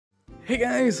Hey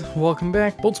guys, welcome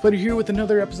back. Bolt Spider here with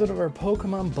another episode of our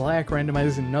Pokemon Black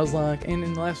Randomizer Nuzlocke, and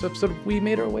in the last episode we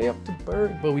made our way up to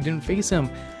Berg, but we didn't face him.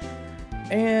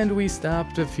 And we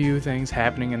stopped a few things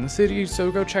happening in the city, so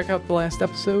go check out the last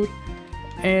episode.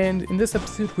 And in this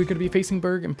episode we're going to be facing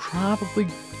Berg and probably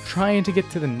trying to get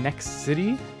to the next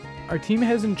city. Our team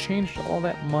hasn't changed all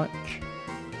that much.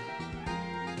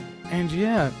 And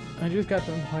yeah, I just got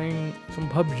done playing some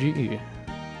PUBG.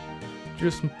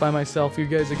 Just by myself. You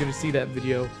guys are gonna see that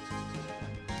video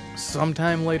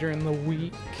sometime later in the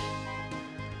week.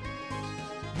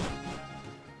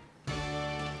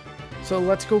 So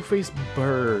let's go face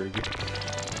Berg.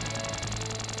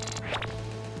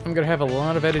 I'm gonna have a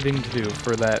lot of editing to do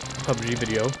for that PUBG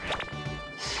video.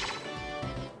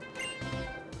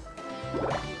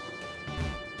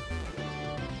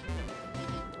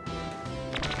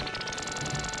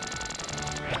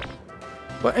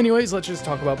 But anyways, let's just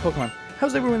talk about Pokemon.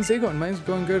 How's everyone's day going? Mine's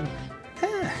going good.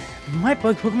 My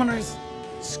bug Pokemon are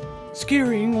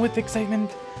scurrying with excitement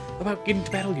about getting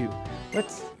to battle you.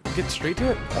 Let's get straight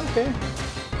to it. Okay.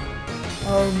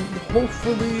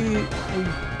 Hopefully we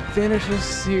finish this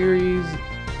series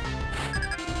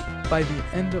by the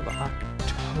end of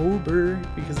October,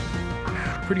 because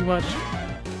pretty much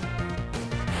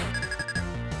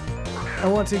I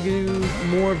want to do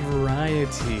more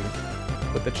variety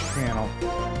with the channel.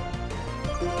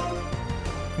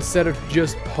 Instead of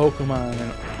just Pokemon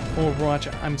and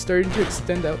Overwatch, I'm starting to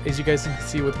extend out, as you guys can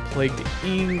see, with Plagued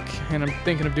Ink, and I'm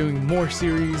thinking of doing more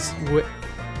series with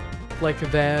like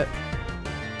that.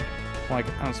 Like,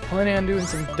 I was planning on doing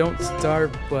some Don't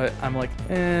Starve, but I'm like,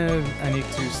 I need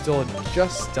to still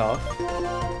adjust stuff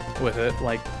with it,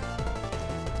 like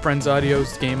Friends audio,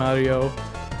 game audio.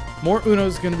 More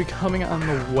Uno's gonna be coming on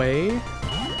the way.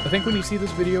 I think when you see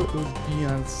this video, it will be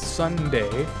on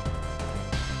Sunday.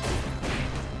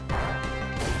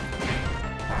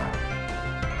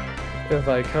 If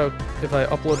I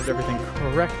uploaded everything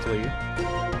correctly.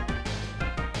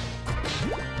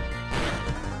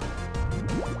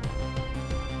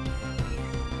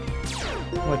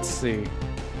 Let's see.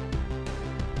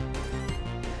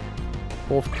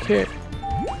 Wolf Kick.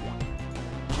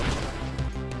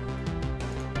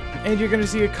 And you're gonna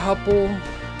see a couple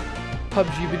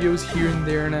PUBG videos here and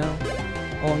there now,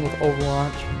 along with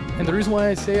Overwatch. And the reason why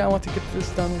I say I want to get this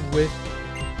done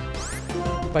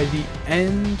by the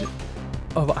end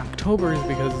of October is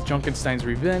because Junkenstein's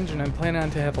Revenge, and I'm planning on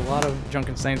to have a lot of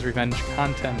Junkenstein's Revenge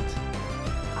content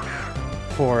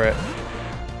for it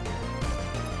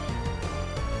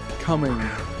coming.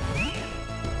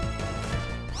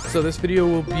 So this video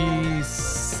will be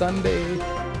Sunday.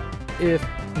 If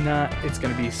not, it's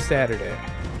gonna be Saturday.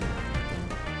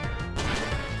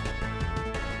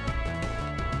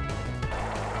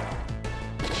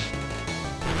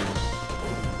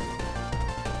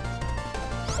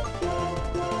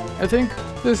 I think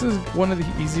this is one of the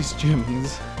easiest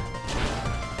gyms.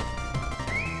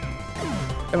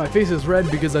 And my face is red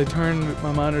because I turned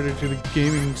my monitor to the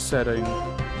gaming setting.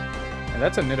 And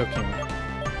that's a Nidoking.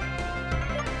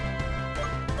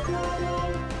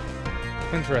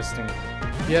 Interesting.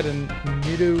 He had a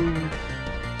Nidorino?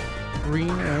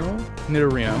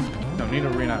 Nidorino. No,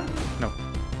 Nidorino. No.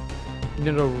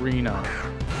 Nidorino.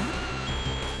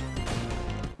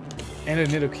 And a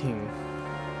Nidoking.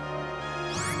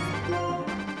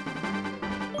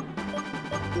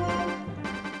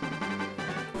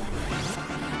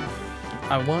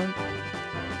 I want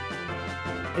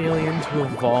Alien to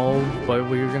evolve, but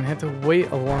we're gonna have to wait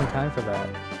a long time for that.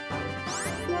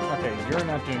 Okay, you're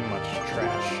not doing much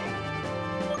trash.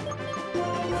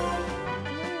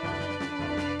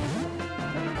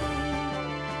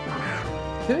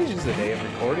 Today's just a day of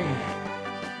recording,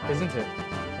 isn't it?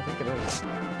 I think it is.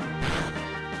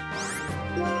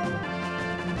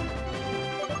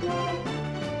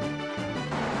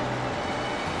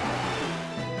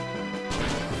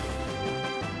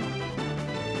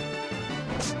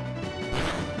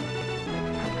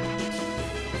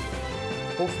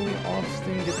 Hopefully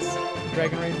Austin gets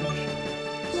Dragon Rage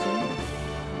soon.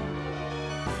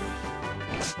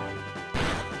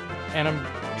 And I'm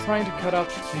trying to cut out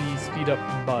the speed up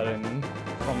button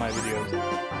from my videos,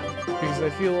 because I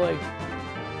feel like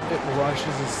it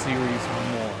rushes the series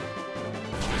more.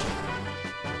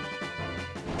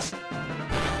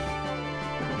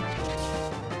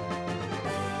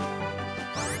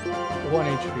 One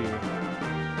HP.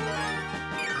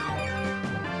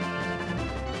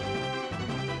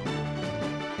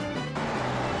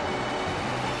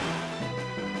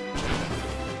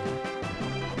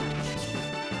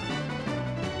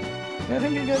 Yeah, I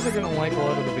think you guys are gonna like a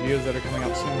lot of the videos that are coming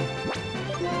out soon.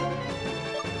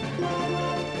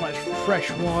 Much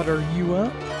fresh water you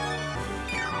up.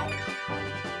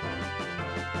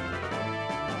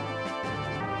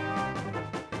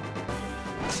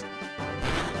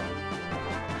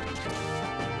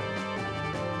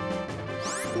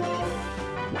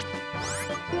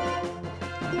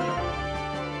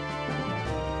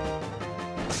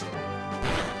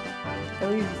 At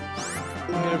least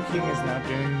Nidoking is not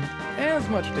doing as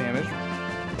much damage.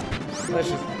 Let's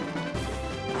just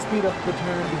speed up the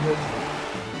turn because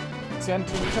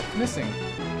Sandton kept missing.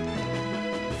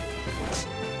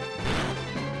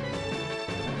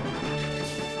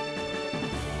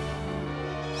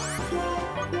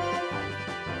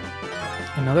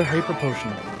 Another Hyper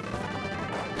Potion.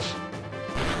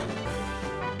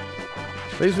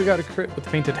 At least we got a crit with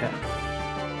Feint Attack.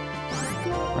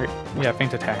 Right, yeah,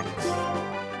 Feint Attack.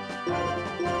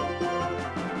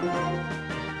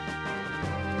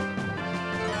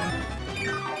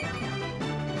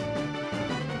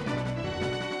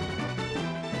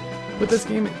 With this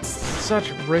game, it's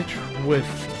such rich with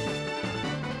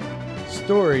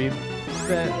story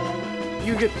that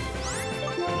you get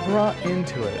brought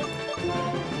into it.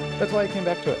 That's why I came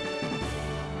back to it.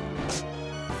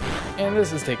 And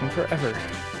this is taking forever.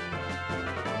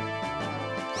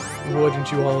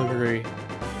 Wouldn't you all agree?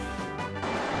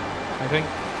 I think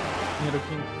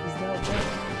Nidoking is now dead.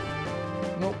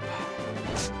 Nope.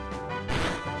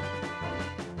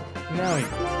 Now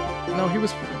no, he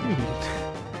was freed.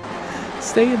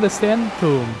 Stay in the sand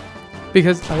tomb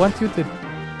because I want you to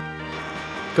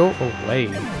go away.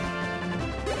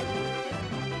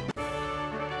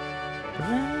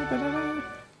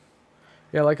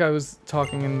 Yeah, like I was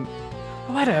talking and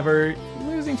whatever,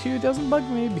 losing to you doesn't bug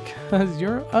me because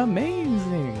you're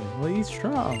amazingly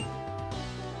strong.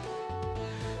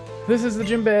 This is the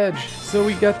gym badge, so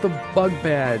we got the bug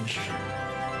badge.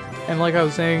 And like I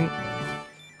was saying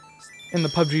in the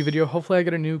PUBG video, hopefully I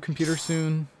get a new computer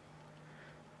soon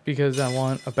because I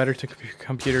want a better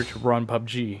computer to run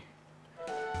PUBG.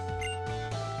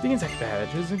 The insect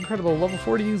badge is incredible. Level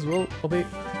 40s will obey,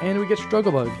 and we get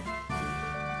Struggle Bug.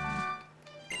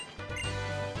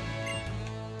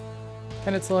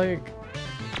 And it's like,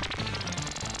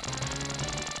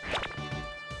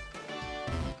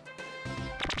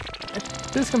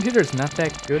 this computer is not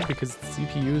that good because the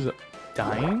CPU is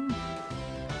dying.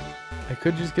 I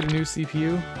could just get a new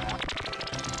CPU,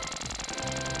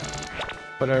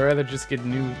 but I'd rather just get a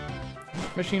new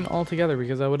machine altogether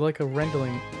because I would like a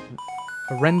rendering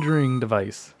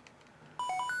device.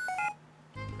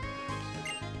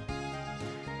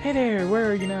 Hey there,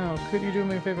 where are you now? Could you do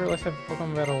me a favor? Let's have a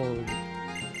Pokemon battle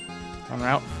on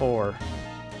Route 4.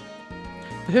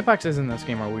 The hitboxes in this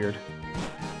game are weird.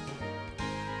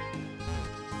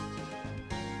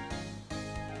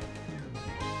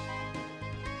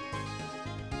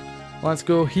 Let's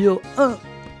go heal up.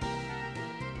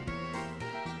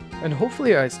 And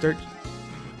hopefully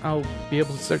I'll be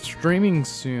able to start streaming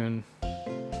soon.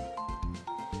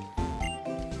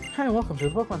 Hi, welcome to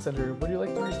the Pokemon Center. Would you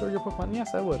like to restore your Pokemon?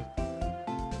 Yes, I would.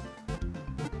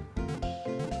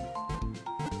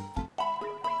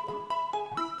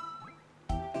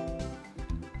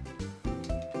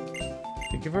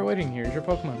 Thank you for waiting. Here's your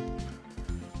Pokemon.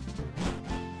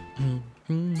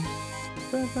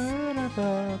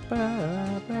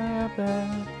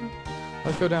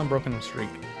 Let's go down Broken Street.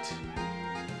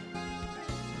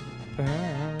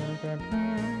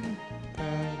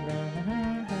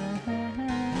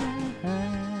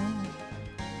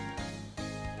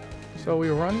 So we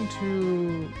run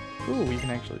to... Ooh, we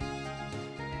can actually...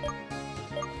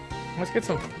 Let's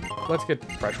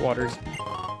get fresh waters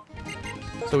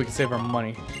so we can save our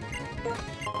money.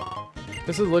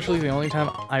 This is literally the only time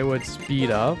I would speed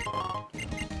up.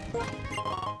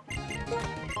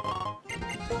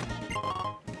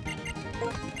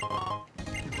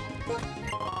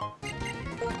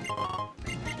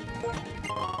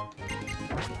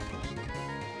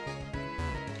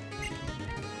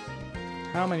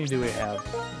 How many do we have?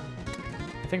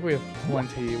 I think we have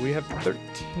plenty. We have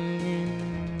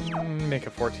 13... Make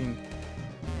it 14.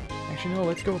 Actually, no,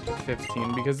 let's go up to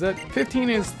 15 because that 15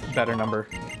 is the better number.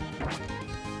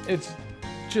 It's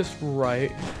just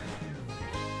right.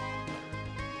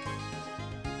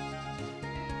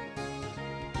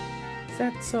 Is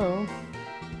that so?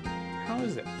 How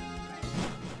is it?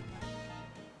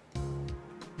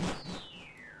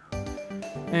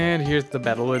 And here's the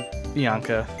battle with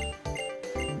Bianca.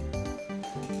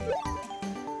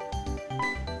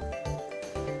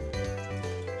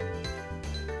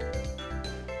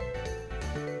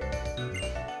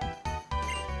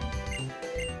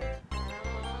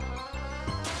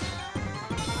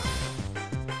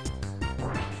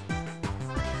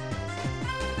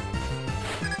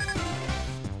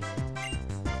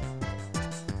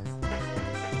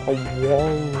 A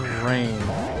wall rain.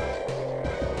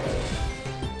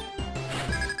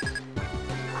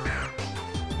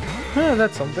 Huh,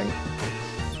 that's something.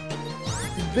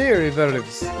 Very,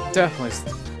 definitely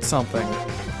something.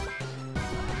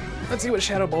 Let's see what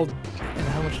Shadow Ball and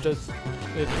how much does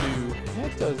it do.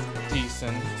 It does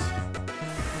decent.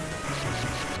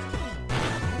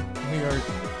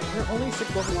 We're only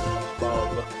 6 levels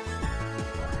above.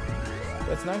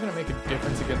 That's not gonna make a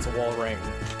difference against a wall rain.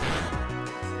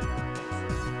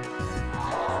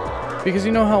 Because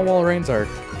you know how wall rains are.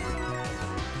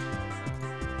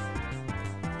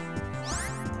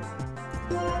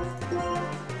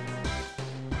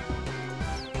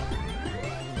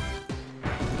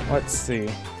 Let's see.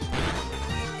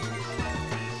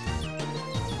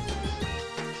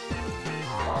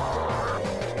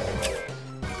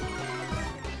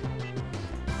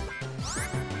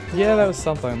 Yeah, that was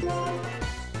something.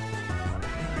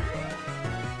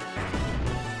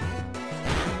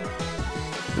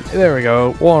 There we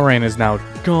go. Wall rain is now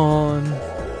gone.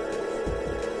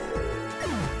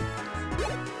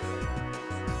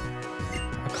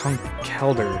 A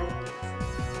Conkeldurr.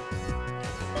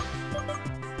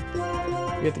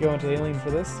 You have to go into Alien for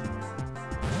this.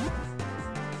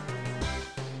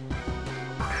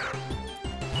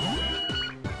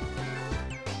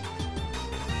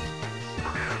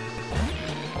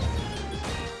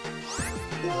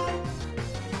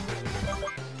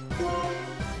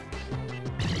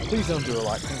 Please don't do a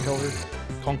lot,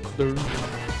 Conkeldurr.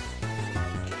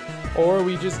 Or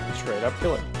we just straight up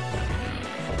kill it.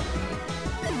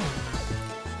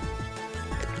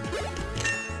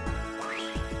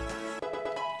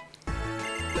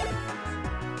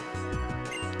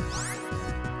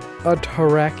 A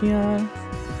Terrakion?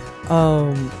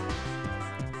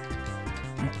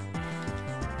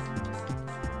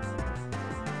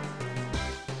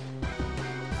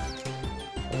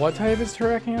 What type is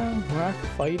Terrakion? Rock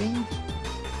fighting?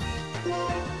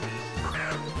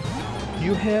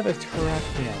 You have a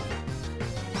Terrakion.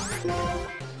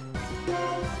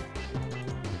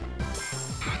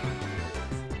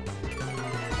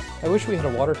 I wish we had a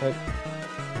water type.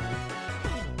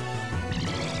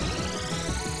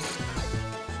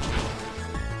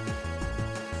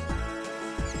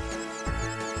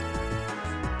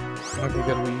 Okay,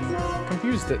 good, we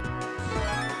confused it.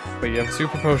 But you have a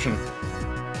super potion.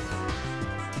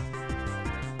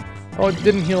 Oh, it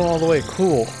didn't heal all the way.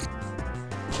 Cool.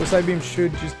 So Side Beam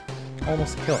should just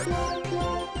almost kill it.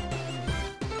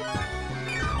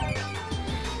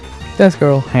 This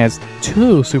girl has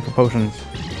 2 super potions.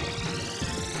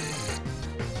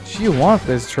 She wants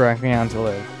this Terrakion to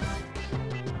live.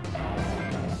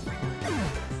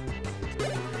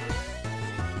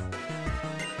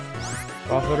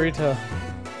 Rita.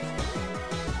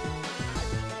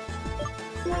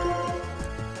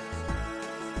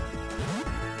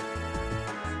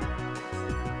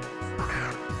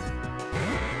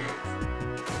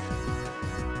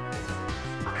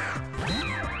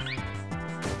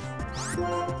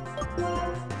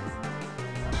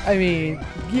 I mean,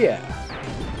 yeah.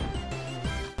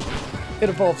 It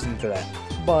evolves into that,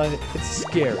 but it's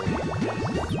scary.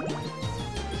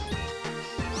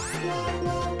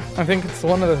 I think it's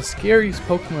one of the scariest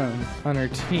Pokemon on our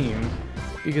team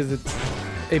because it's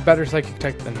a better psychic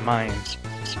type than mine.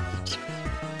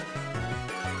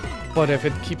 But if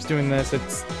it keeps doing this,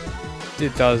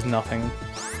 it does nothing.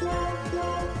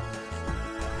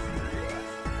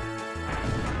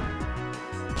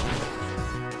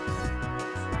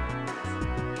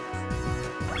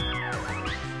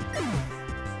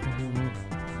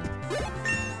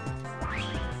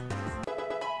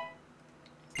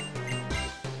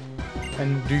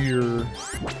 And do your...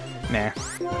 Nah.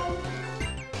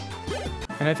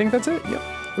 And I think that's it. Yep.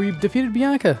 We've defeated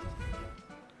Bianca.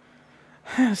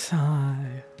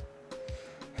 Sigh.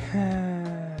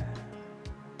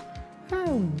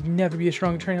 I'll never be a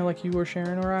strong trainer like you or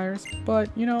Sharon or Iris, but,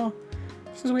 you know,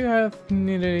 since we have...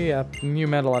 Yep, you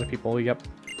met a lot of people, yep.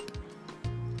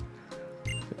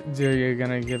 Are you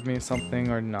gonna give me something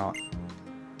or not?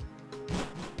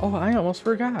 Oh, I almost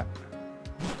forgot.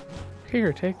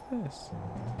 Here, take this.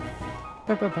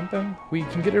 We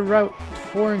can get a route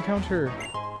for encounter.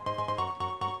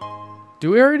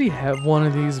 Do we already have one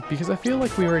of these? Because I feel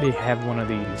like we already have one of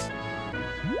these.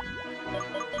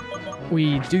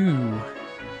 We do.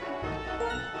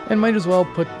 And might as well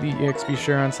put the EXP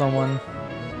share on someone.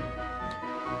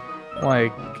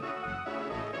 Like,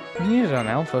 we need it on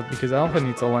Alpha because Alpha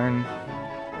needs to learn.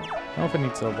 Alpha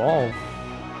needs to evolve.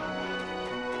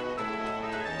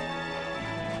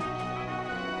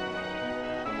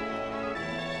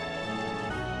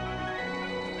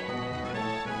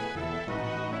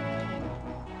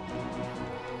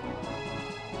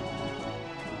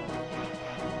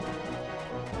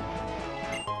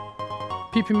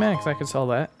 PP Max, I could sell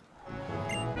that.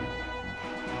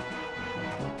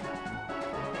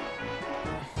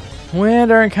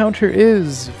 And our encounter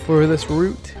is for this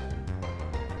route.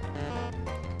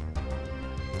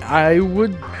 I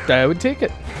would take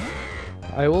it.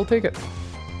 I will take it.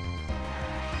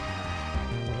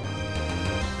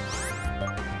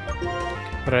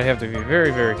 But I have to be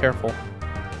very, very careful.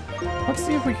 Let's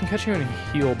see if we can catch you in a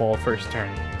heal ball first turn.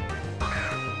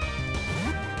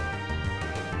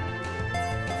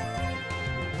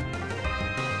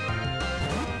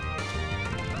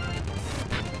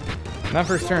 Not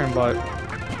first turn, but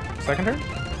second turn?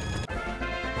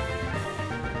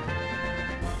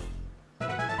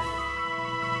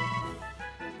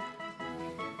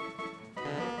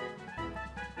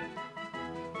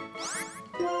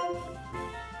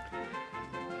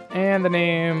 And the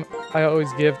name I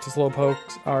always give to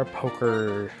Slowpokes are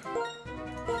Poker.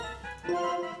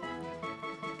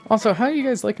 Also, how are you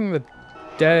guys liking the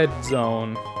dead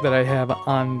zone that I have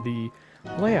on the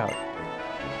layout?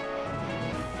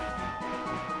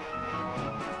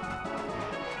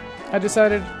 I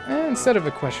decided, instead of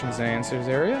a questions and answers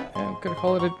area, I'm gonna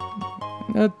call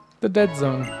it the dead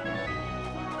zone.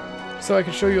 So I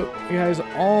can show you guys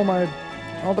all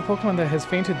the Pokemon that has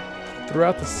fainted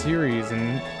throughout the series,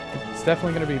 and it's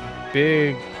definitely gonna be a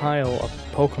big pile of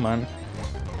Pokemon.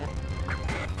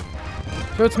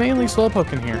 So it's mainly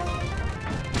Slowpoke in here.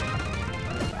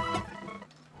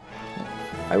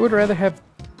 I would rather have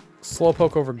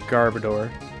Slowpoke over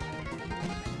Garbodor.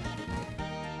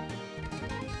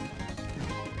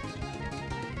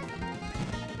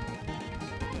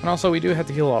 And also, we do have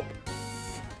to heal up.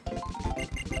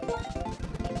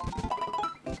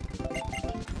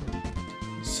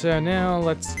 So now,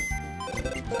 let's...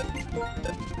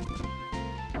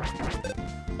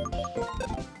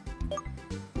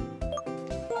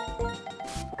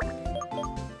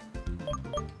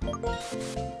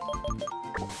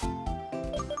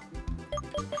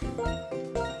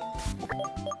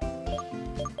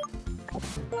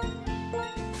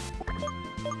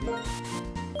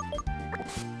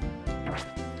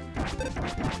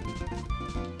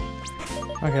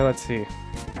 Okay, let's see.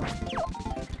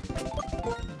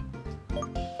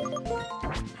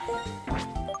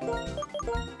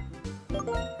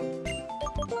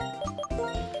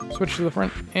 Switch to the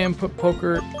front and put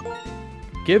Poker.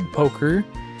 Give Poker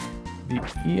the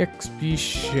EXP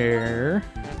share.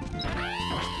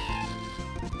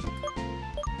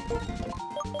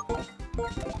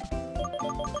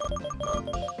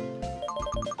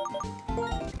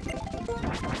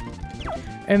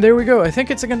 And there we go. I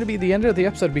think it's going to be the end of the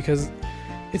episode because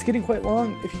it's getting quite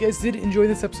long. If you guys did enjoy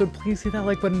this episode, please hit that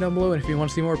like button down below. And if you want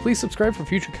to see more, please subscribe for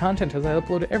future content as I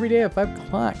upload every day at 5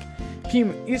 o'clock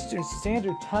p.m. Eastern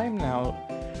Standard Time now.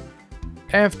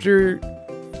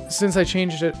 Since I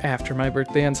changed it after my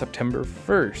birthday on September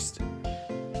 1st.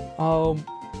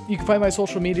 You can find my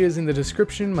social medias in the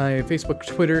description, my Facebook,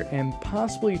 Twitter, and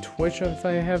possibly Twitch if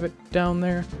I have it down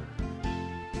there.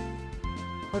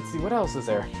 Let's see, what else is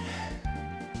there?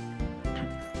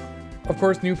 Of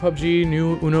course, new PUBG,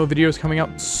 new Uno videos coming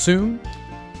out soon.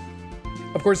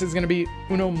 Of course, it's going to be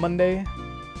Uno Monday.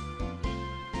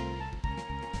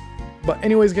 But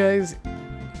anyways, guys,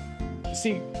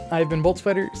 I've been Bolt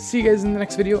Spider. See you guys in the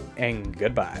next video, and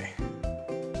goodbye.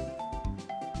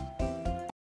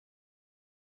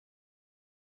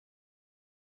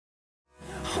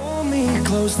 Hold me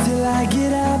close till I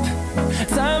get up.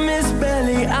 Time is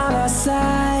barely on our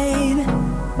side.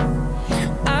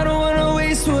 I don't wanna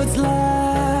waste what's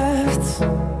left.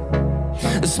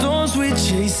 The storms we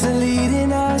chase are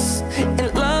leading us.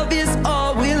 And